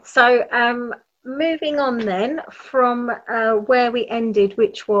So moving on then from where we ended,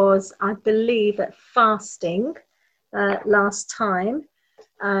 which was, I believe, at fasting last time.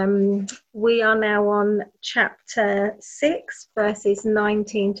 We are now on chapter 6, verses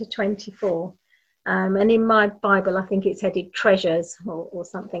 19 to 24. And in my Bible, I think it's headed treasures or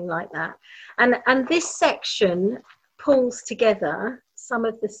something like that. And this section pulls together some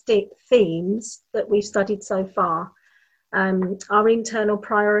of the themes that we've studied so far. Our internal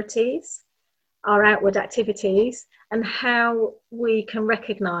priorities, our outward activities, and how we can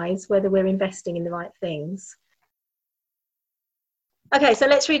recognize whether we're investing in the right things. Okay, so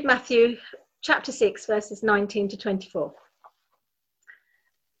let's read Matthew chapter 6, verses 19 to 24.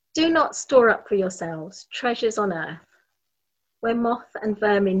 Do not store up for yourselves treasures on earth, where moth and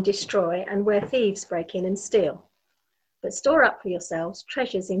vermin destroy and where thieves break in and steal. But store up for yourselves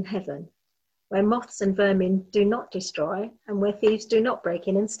treasures in heaven, where moths and vermin do not destroy and where thieves do not break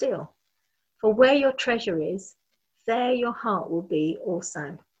in and steal. For where your treasure is, there your heart will be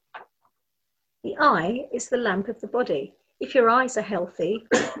also. The eye is the lamp of the body. If your eyes are healthy,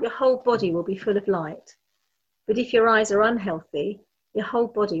 your whole body will be full of light. But if your eyes are unhealthy, your whole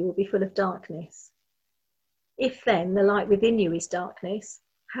body will be full of darkness. If then the light within you is darkness,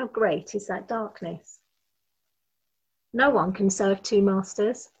 how great is that darkness? No one can serve two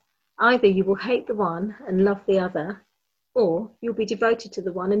masters. Either you will hate the one and love the other, or you'll be devoted to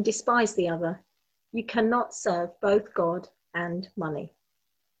the one and despise the other. You cannot serve both God and money.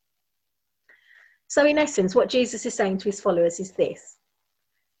 So in essence, what Jesus is saying to his followers is this: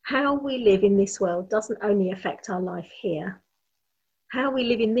 how we live in this world doesn't only affect our life here. How we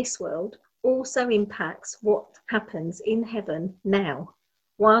live in this world also impacts what happens in heaven now,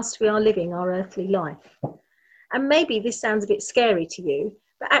 whilst we are living our earthly life. And maybe this sounds a bit scary to you,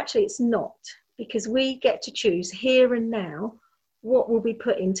 but actually it's not, because we get to choose here and now what will be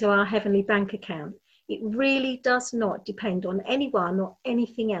put into our heavenly bank account. It really does not depend on anyone or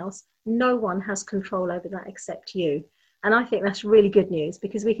anything else. No one has control over that except you. And I think that's really good news,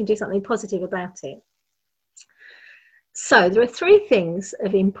 because we can do something positive about it. So there are three things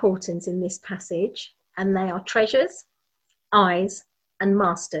of importance in this passage, and they are treasures, eyes, and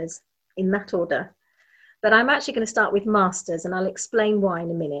masters, in that order. But I'm actually going to start with masters, and I'll explain why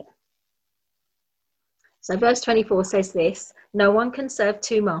in a minute. So verse 24 says this: no one can serve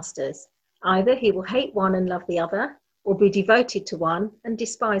two masters. Either he will hate one and love the other, or be devoted to one and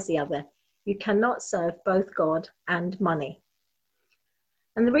despise the other. You cannot serve both God and money.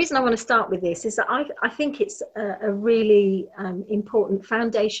 And the reason I want to start with this is that I think it's a really important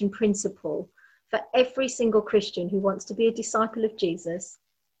foundation principle for every single Christian who wants to be a disciple of Jesus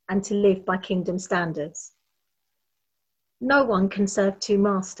and to live by kingdom standards. No one can serve two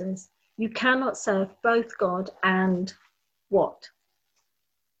masters. You cannot serve both God and what?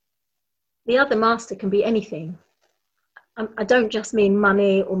 The other master can be anything. I don't just mean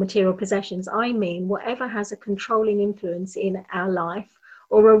money or material possessions. I mean whatever has a controlling influence in our life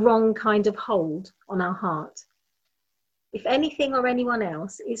or a wrong kind of hold on our heart. If anything or anyone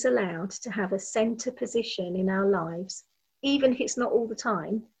else is allowed to have a center position in our lives, even if it's not all the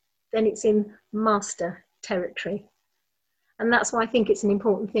time, then it's in master territory. And that's why I think it's an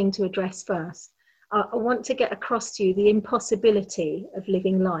important thing to address first. I want to get across to you the impossibility of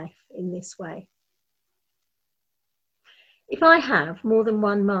living life in this way. If I have more than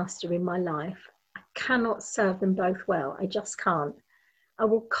one master in my life, I cannot serve them both well. I just can't. I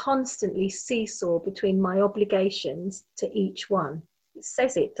will constantly seesaw between my obligations to each one. It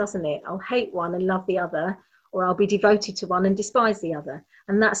says it, doesn't it? I'll hate one and love the other, or I'll be devoted to one and despise the other.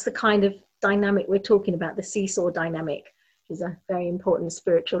 And that's the kind of dynamic we're talking about, the seesaw dynamic, which is a very important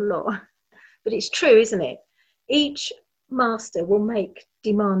spiritual law. But it's true, isn't it? Each master will make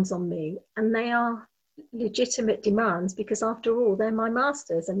demands on me, and they are legitimate demands, because after all, they're my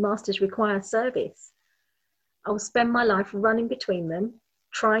masters, and masters require service. I will spend my life running between them,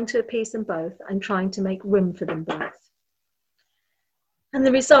 trying to appease them both and trying to make room for them both. And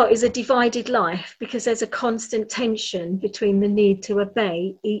the result is a divided life, because there's a constant tension between the need to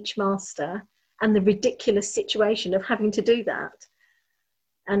obey each master and the ridiculous situation of having to do that.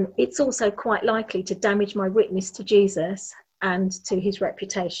 And it's also quite likely to damage my witness to Jesus and to his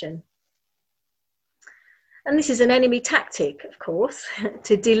reputation. And this is an enemy tactic, of course,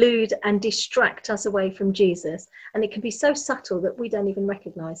 to delude and distract us away from Jesus. And it can be so subtle that we don't even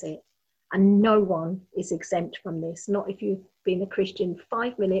recognize it. And no one is exempt from this, not if you've been a Christian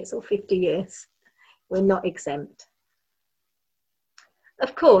 5 minutes or 50 years. We're not exempt.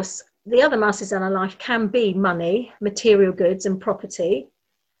 Of course, the other masters in our life can be money, material goods and property,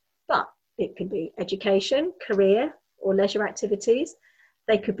 but it can be education, career or leisure activities.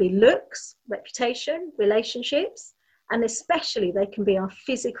 They could be looks, reputation, relationships, and especially they can be our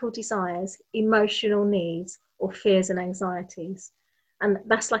physical desires, emotional needs, or fears and anxieties. And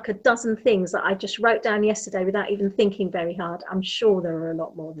that's like a dozen things that I just wrote down yesterday without even thinking very hard. I'm sure there are a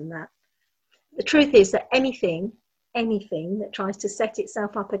lot more than that. The truth is that anything that tries to set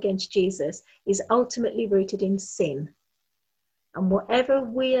itself up against Jesus is ultimately rooted in sin. And whatever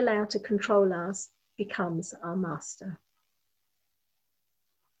we allow to control us becomes our master.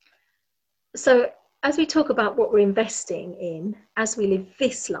 So as we talk about what we're investing in as we live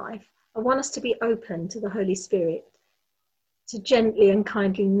this life, I want us to be open to the Holy Spirit to gently and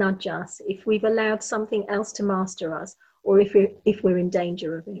kindly nudge us if we've allowed something else to master us, or if we're in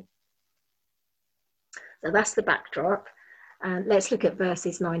danger of it. So that's the backdrop. And let's look at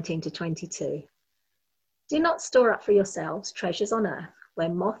verses 19 to 22. Do not store up for yourselves treasures on earth, where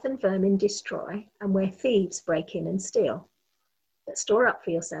moth and vermin destroy, and where thieves break in and steal. But store up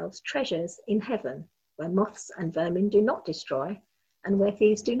for yourselves treasures in heaven, where moths and vermin do not destroy, and where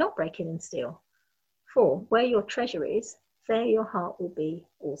thieves do not break in and steal. For where your treasure is, there your heart will be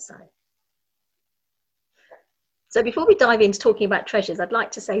also. So before we dive into talking about treasures, I'd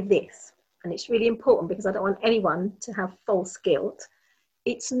like to say this, and it's really important because I don't want anyone to have false guilt.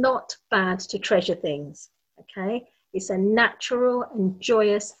 It's not bad to treasure things, okay? It's a natural and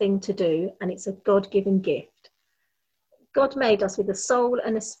joyous thing to do, and it's a God-given gift. God made us with a soul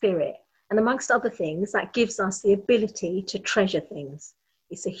and a spirit, and amongst other things, that gives us the ability to treasure things.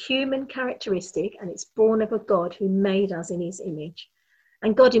 It's a human characteristic, and it's born of a God who made us in his image.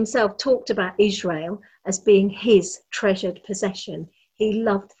 And God himself talked about Israel as being his treasured possession. He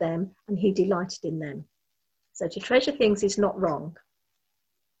loved them and he delighted in them. So to treasure things is not wrong,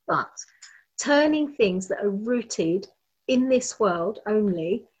 but turning things that are rooted in this world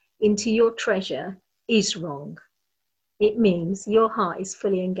only into your treasure is wrong. It means your heart is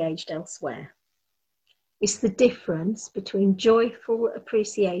fully engaged elsewhere. It's the difference between joyful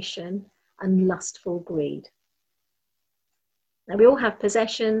appreciation and lustful greed. Now, we all have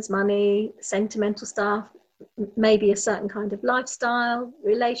possessions, money, sentimental stuff, maybe a certain kind of lifestyle,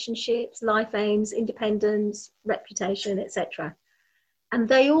 relationships, life aims, independence, reputation, etc. And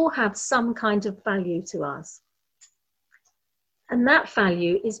they all have some kind of value to us. And that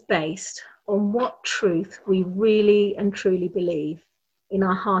value is based on what truth we really and truly believe in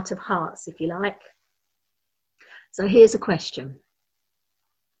our heart of hearts, if you like. So here's a question.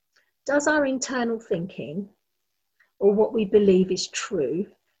 Does our internal thinking, or what we believe is true,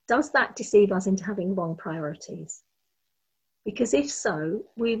 does that deceive us into having wrong priorities? Because if so,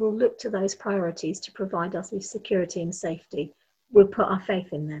 we will look to those priorities to provide us with security and safety. We'll put our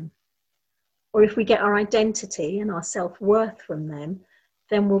faith in them. Or if we get our identity and our self-worth from them,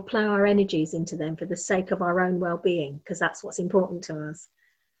 then we'll plough our energies into them for the sake of our own well-being, because that's what's important to us.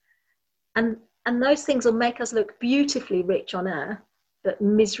 And those things will make us look beautifully rich on earth, but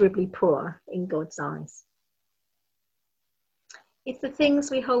miserably poor in God's eyes. If the things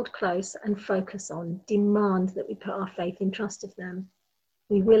we hold close and focus on demand that we put our faith in trust of them,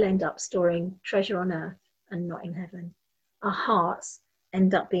 we will end up storing treasure on earth and not in heaven. Our hearts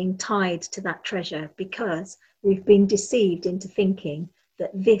end up being tied to that treasure because we've been deceived into thinking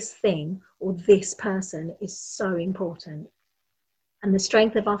that this thing or this person is so important. And the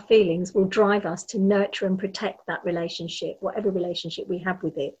strength of our feelings will drive us to nurture and protect that relationship, whatever relationship we have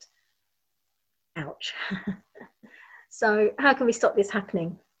with it. Ouch. So how can we stop this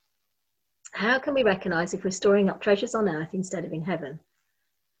happening? How can we recognize if we're storing up treasures on earth instead of in heaven?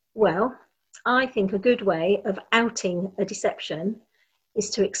 Well, I think a good way of outing a deception is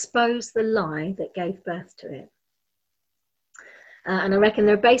to expose the lie that gave birth to it. And I reckon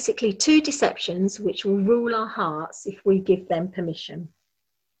there are basically two deceptions which will rule our hearts if we give them permission.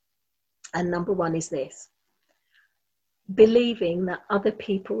 And number one is this: believing that other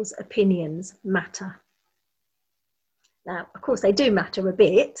people's opinions matter. Now, of course, they do matter a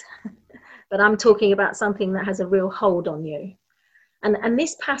bit, but I'm talking about something that has a real hold on you. And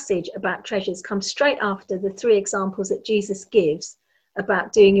this passage about treasures comes straight after the three examples that Jesus gives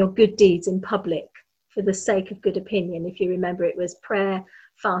about doing your good deeds in public for the sake of good opinion. If you remember, it was prayer,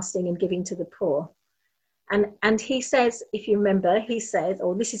 fasting, and giving to the poor. And he says, if you remember, he says,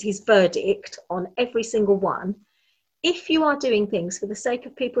 or this is his verdict on every single one: if you are doing things for the sake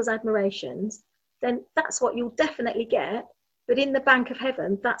of people's admirations, then that's what you'll definitely get. But in the bank of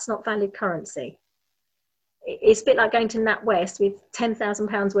heaven, that's not valid currency. It's a bit like going to NatWest with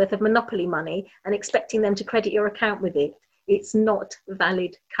 £10,000 worth of Monopoly money and expecting them to credit your account with it. It's not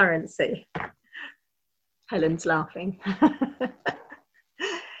valid currency. Helen's laughing.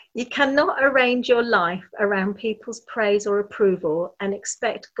 You cannot arrange your life around people's praise or approval and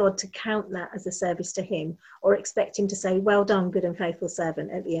expect God to count that as a service to him, or expect him to say, well done, good and faithful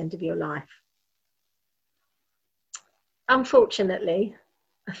servant, at the end of your life. Unfortunately,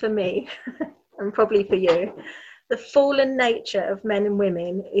 for me, and probably for you, the fallen nature of men and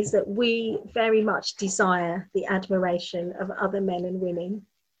women is that we very much desire the admiration of other men and women.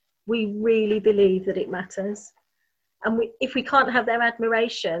 We really believe that it matters. And if we can't have their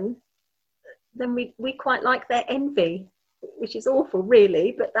admiration, then we quite like their envy, which is awful,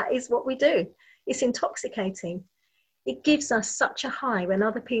 really, but that is what we do. It's intoxicating. It gives us such a high when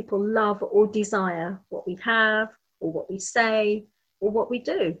other people love or desire what we have, or what we say, or what we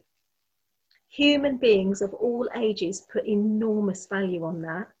do. Human beings of all ages put enormous value on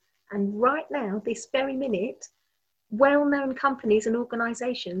that. And right now, this very minute, well-known companies and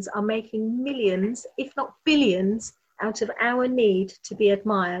organisations are making millions, if not billions, out of our need to be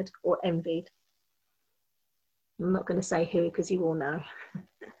admired or envied. I'm not going to say who, because you all know.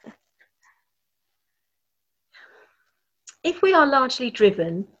 If we are largely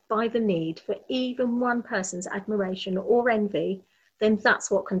driven by the need for even one person's admiration or envy, then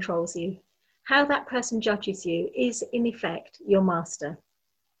that's what controls you. How that person judges you is, in effect, your master.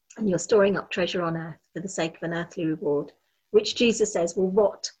 And you're storing up treasure on earth for the sake of an earthly reward, which Jesus says will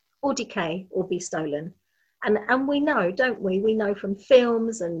rot or decay or be stolen. And we know, don't we? We know from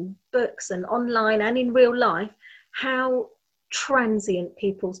films and books and online and in real life how transient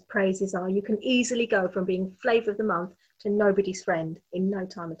people's praises are. You can easily go from being flavour of the month to nobody's friend in no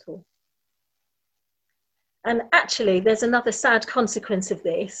time at all. And actually, there's another sad consequence of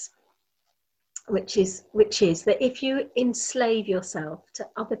this, which is that if you enslave yourself to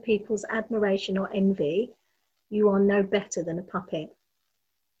other people's admiration or envy, you are no better than a puppet.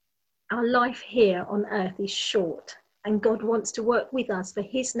 Our life here on earth is short, and God wants to work with us for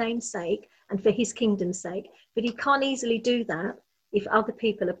his name's sake and for his kingdom's sake, but he can't easily do that if other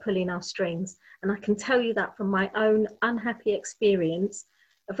people are pulling our strings. And I can tell you that from my own unhappy experience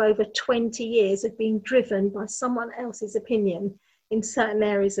of over 20 years of being driven by someone else's opinion in certain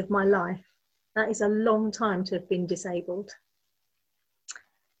areas of my life. That is a long time to have been disabled.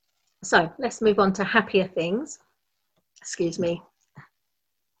 So let's move on to happier things. Excuse me.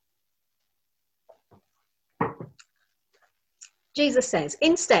 Jesus says,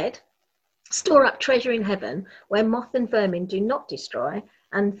 instead, store up treasure in heaven where moth and vermin do not destroy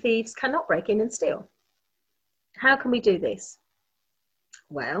and thieves cannot break in and steal. How can we do this?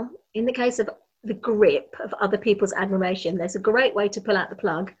 Well, in the case of the grip of other people's admiration, there's a great way to pull out the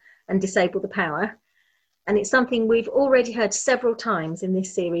plug and disable the power. And it's something we've already heard several times in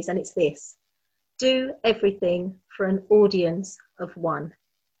this series, and it's this: do everything for an audience of one.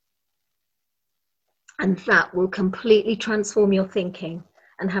 And that will completely transform your thinking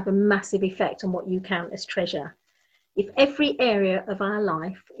and have a massive effect on what you count as treasure. If every area of our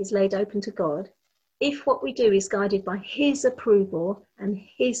life is laid open to God, if what we do is guided by his approval and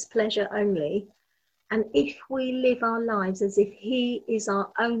his pleasure only, and if we live our lives as if he is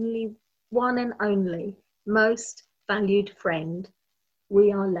our only, one and only, most valued friend,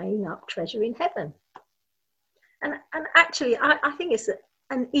 we are laying up treasure in heaven. And actually, I think it's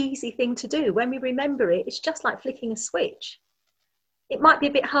an easy thing to do. When we remember it, it's just like flicking a switch. It might be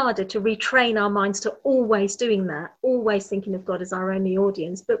a bit harder to retrain our minds to always doing that, always thinking of God as our only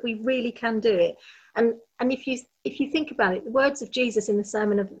audience, but we really can do it. And if you think about it, the words of Jesus in the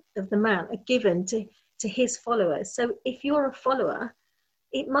Sermon of the Mount are given to his followers. So if you're a follower,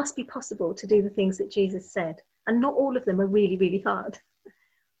 it must be possible to do the things that Jesus said. And not all of them are really, really hard.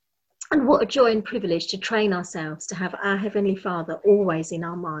 And what a joy and privilege to train ourselves to have our Heavenly Father always in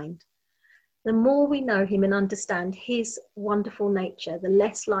our mind. The more we know him and understand his wonderful nature, the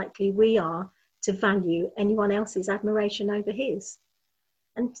less likely we are to value anyone else's admiration over his.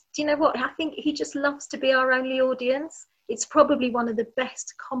 And do you know what? I think he just loves to be our only audience. It's probably one of the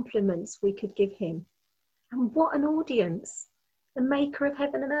best compliments we could give him. And what an audience. The maker of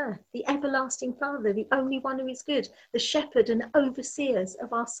heaven and earth, the everlasting Father, the only one who is good, the shepherd and overseers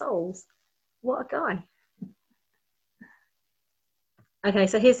of our souls. What a guy. Okay,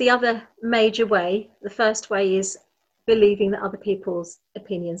 so here's the other major way. The first way is believing that other people's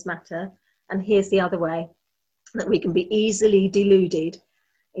opinions matter. And here's the other way, that we can be easily deluded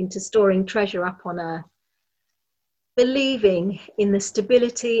into storing treasure up on earth. Believing in the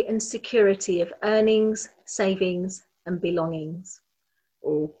stability and security of earnings, savings, and belongings,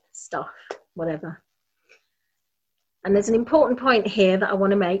 or stuff, whatever. And there's an important point here that I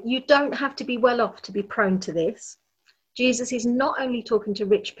want to make. You don't have to be well off to be prone to this. Jesus is not only talking to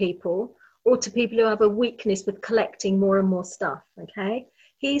rich people or to people who have a weakness with collecting more and more stuff, okay?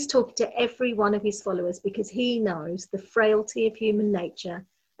 He's talking to every one of his followers because he knows the frailty of human nature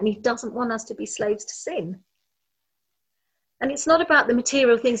and he doesn't want us to be slaves to sin. And it's not about the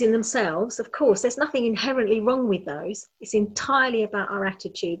material things in themselves. Of course, there's nothing inherently wrong with those. It's entirely about our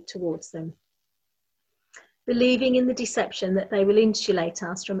attitude towards them. Believing in the deception that they will insulate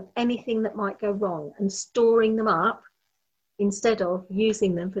us from anything that might go wrong and storing them up instead of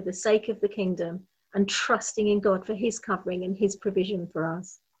using them for the sake of the kingdom and trusting in God for his covering and his provision for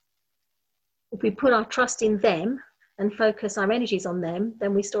us. If we put our trust in them and focus our energies on them,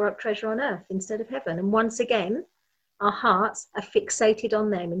 then we store up treasure on earth instead of heaven. And once again, our hearts are fixated on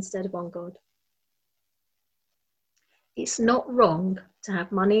them instead of on God. It's not wrong to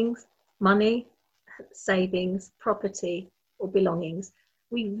have money, savings, property, or belongings.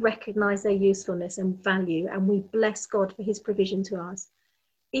 We recognize their usefulness and value, and we bless God for his provision to us.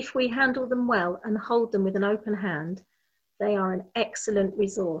 If we handle them well and hold them with an open hand, they are an excellent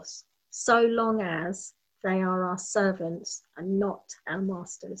resource, so long as they are our servants and not our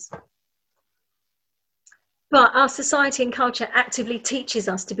masters. But our society and culture actively teaches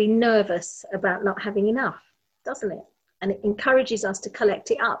us to be nervous about not having enough, doesn't it? And it encourages us to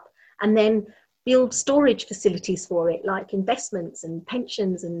collect it up and then build storage facilities for it, like investments and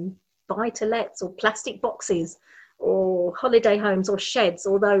pensions and buy-to-lets or plastic boxes or holiday homes or sheds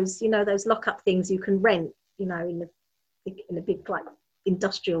or those, those lock-up things you can rent, in a big like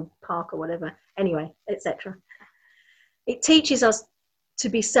industrial park or whatever. Anyway, etc. It teaches us to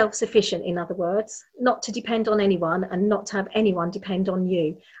be self-sufficient, in other words, not to depend on anyone and not to have anyone depend on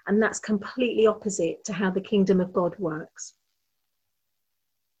you. And that's completely opposite to how the kingdom of God works.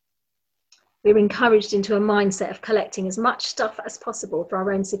 We're encouraged into a mindset of collecting as much stuff as possible for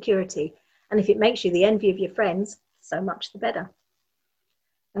our own security. And if it makes you the envy of your friends, so much the better.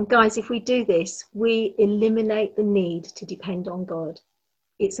 And guys, if we do this, we eliminate the need to depend on God.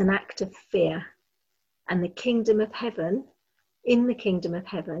 It's an act of fear. And in the kingdom of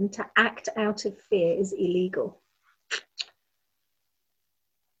heaven, to act out of fear is illegal.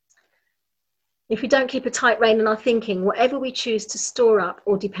 If we don't keep a tight rein on our thinking, whatever we choose to store up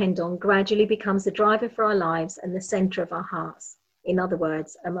or depend on gradually becomes the driver for our lives and the centre of our hearts. In other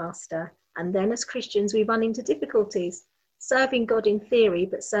words, a master. And then as Christians, we run into difficulties, serving God in theory,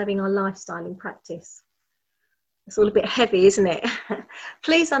 but serving our lifestyle in practice. It's all a bit heavy, isn't it?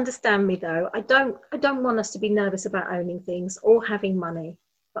 Please understand me though. I don't want us to be nervous about owning things or having money,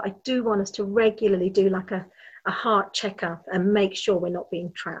 but I do want us to regularly do like a heart checkup and make sure we're not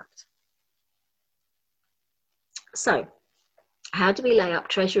being trapped. So, how do we lay up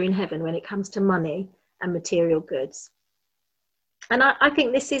treasure in heaven when it comes to money and material goods? And I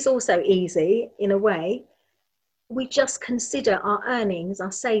think this is also easy in a way. We just consider our earnings,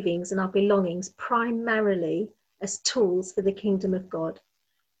 our savings and our belongings primarily as tools for the kingdom of God.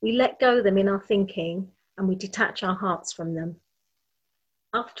 We let go of them in our thinking and we detach our hearts from them.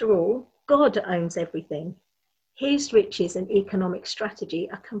 After all, God owns everything. His riches and economic strategy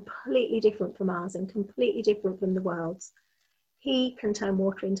are completely different from ours and completely different from the world's. He can turn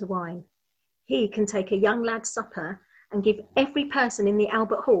water into wine. He can take a young lad's supper and give every person in the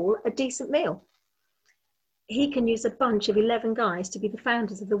Albert Hall a decent meal. He can use a bunch of 11 guys to be the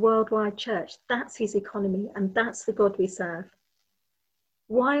founders of the worldwide church. That's his economy, and that's the God we serve.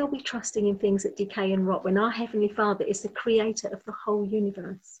 Why are we trusting in things that decay and rot when our Heavenly Father is the creator of the whole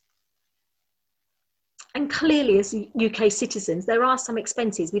universe? And clearly, as UK citizens, there are some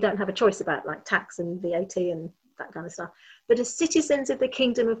expenses we don't have a choice about, like tax and VAT and that kind of stuff. But as citizens of the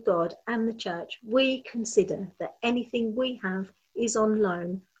kingdom of God and the church, we consider that anything we have is on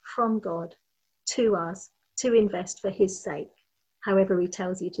loan from God to us to invest for his sake, however he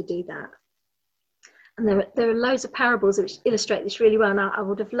tells you to do that. And there are loads of parables which illustrate this really well. And I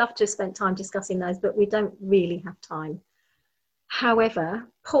would have loved to have spent time discussing those, but we don't really have time. However,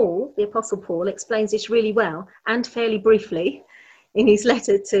 Paul, the Apostle Paul, explains this really well and fairly briefly in his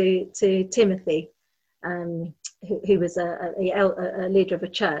letter to Timothy, who was a leader of a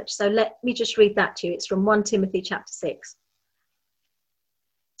church. So let me just read that to you. It's from 1 Timothy chapter 6.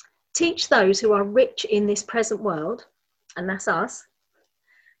 Teach those who are rich in this present world, and that's us,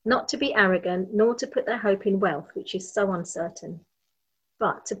 not to be arrogant, nor to put their hope in wealth, which is so uncertain,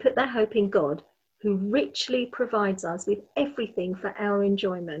 but to put their hope in God, who richly provides us with everything for our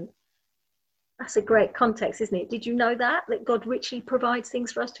enjoyment. That's a great context, isn't it? Did you know that God richly provides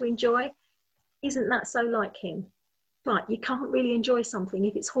things for us to enjoy? Isn't that so like him? But you can't really enjoy something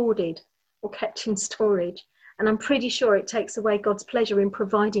if it's hoarded or kept in storage. And I'm pretty sure it takes away God's pleasure in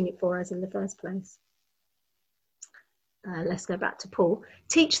providing it for us in the first place. Let's go back to Paul.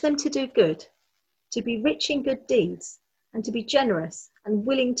 Teach them to do good, to be rich in good deeds, and to be generous and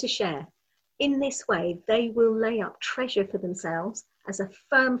willing to share. In this way, they will lay up treasure for themselves as a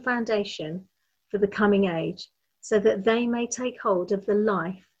firm foundation for the coming age, so that they may take hold of the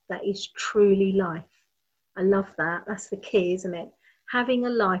life that is truly life. I love that. That's the key, isn't it? Having a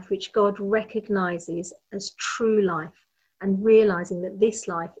life which God recognizes as true life and realizing that this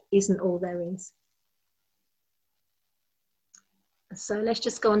life isn't all there is. So let's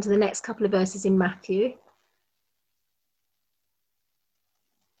just go on to the next couple of verses in Matthew.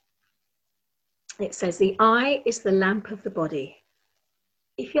 It says, the eye is the lamp of the body.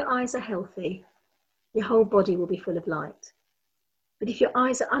 If your eyes are healthy, your whole body will be full of light. But if your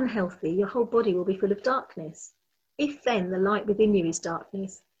eyes are unhealthy, your whole body will be full of darkness. If then the light within you is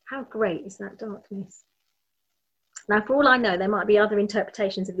darkness, how great is that darkness? Now, for all I know, there might be other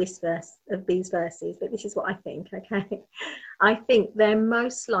interpretations of this verse, of these verses, but this is what I think, okay? I think they're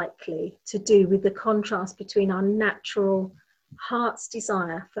most likely to do with the contrast between our natural heart's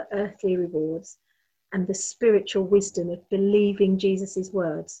desire for earthly rewards and the spiritual wisdom of believing Jesus's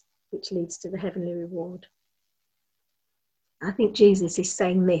words, which leads to the heavenly reward. I think Jesus is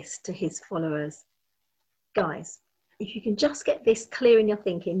saying this to his followers. Guys, if you can just get this clear in your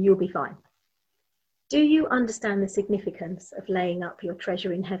thinking, you'll be fine. Do you understand the significance of laying up your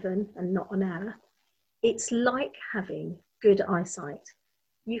treasure in heaven and not on earth? It's like having good eyesight.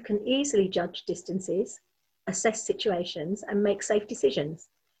 You can easily judge distances, assess situations, and make safe decisions.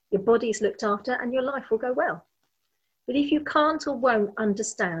 Your body is looked after and your life will go well. But if you can't or won't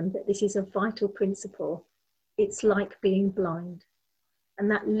understand that this is a vital principle, it's like being blind. And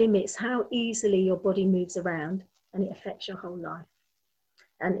that limits how easily your body moves around, and it affects your whole life.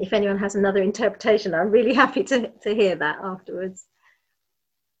 And if anyone has another interpretation, I'm really happy to hear that afterwards.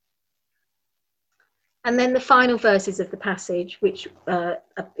 And then the final verses of the passage, which are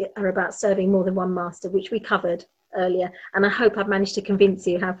about serving more than one master, which we covered earlier. And I hope I've managed to convince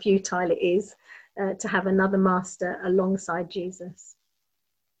you how futile it is to have another master alongside Jesus.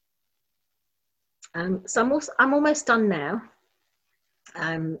 So I'm almost done now.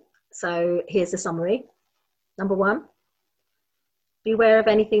 So here's a summary. Number 1, beware of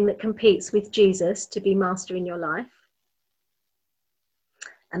anything that competes with Jesus to be master in your life.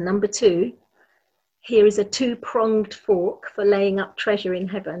 And number 2, here is a 2-pronged fork for laying up treasure in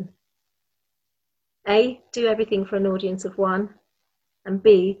heaven. A, do everything for an audience of 1. And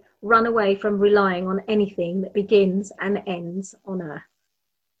B, run away from relying on anything that begins and ends on earth.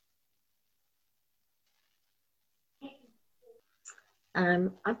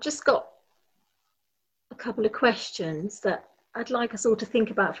 I've just got a couple of questions that I'd like us all to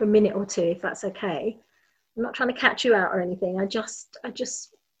think about for a minute or two, if that's okay. I'm not trying to catch you out or anything. I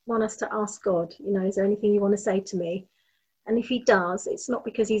just want us to ask God, you know, is there anything you want to say to me? And if he does, it's not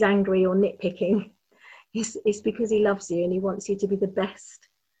because he's angry or nitpicking. It's because he loves you and he wants you to be the best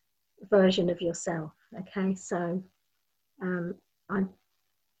version of yourself. Okay, so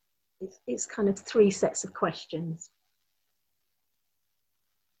it's kind of 3 sets of questions.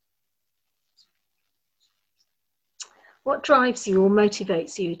 What drives you or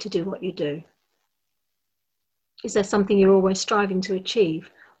motivates you to do what you do? Is there something you're always striving to achieve?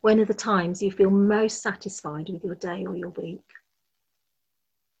 When are the times you feel most satisfied with your day or your week?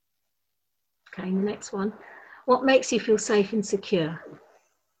 Okay, the next one. What makes you feel safe and secure?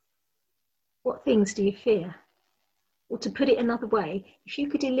 What things do you fear? Or to put it another way, if you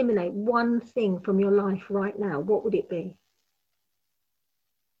could eliminate one thing from your life right now, what would it be?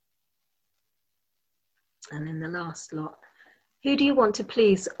 And then the last lot. Who do you want to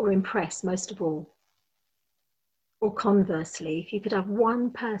please or impress most of all? Or conversely, if you could have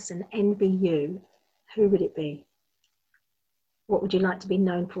one person envy you, who would it be? What would you like to be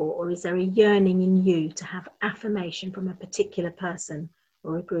known for? Or is there a yearning in you to have affirmation from a particular person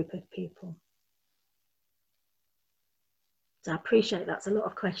or a group of people? So I appreciate that's a lot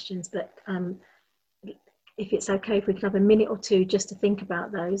of questions, but if it's okay, if we can have a minute or two just to think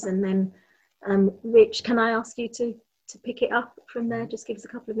about those. And then, Rich, can I ask you to pick it up from there? Just give us a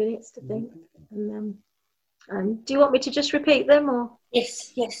couple of minutes to think. And do you want me to just repeat them, or?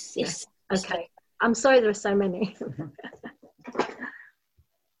 Yes. Okay. I'm sorry there are so many.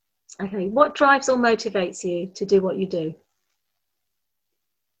 Okay. What drives or motivates you to do what you do?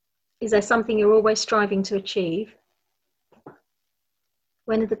 Is there something you're always striving to achieve?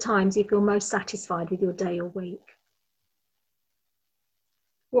 When are the times you feel most satisfied with your day or week?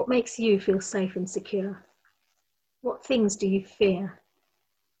 What makes you feel safe and secure? What things do you fear?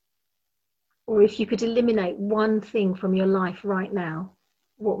 Or if you could eliminate one thing from your life right now,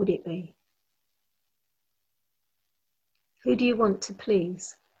 what would it be? Who do you want to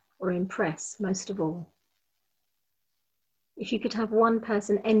please or impress most of all? If you could have one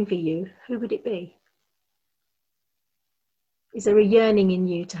person envy you, who would it be? Is there a yearning in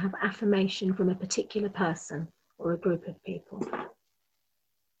you to have affirmation from a particular person or a group of people?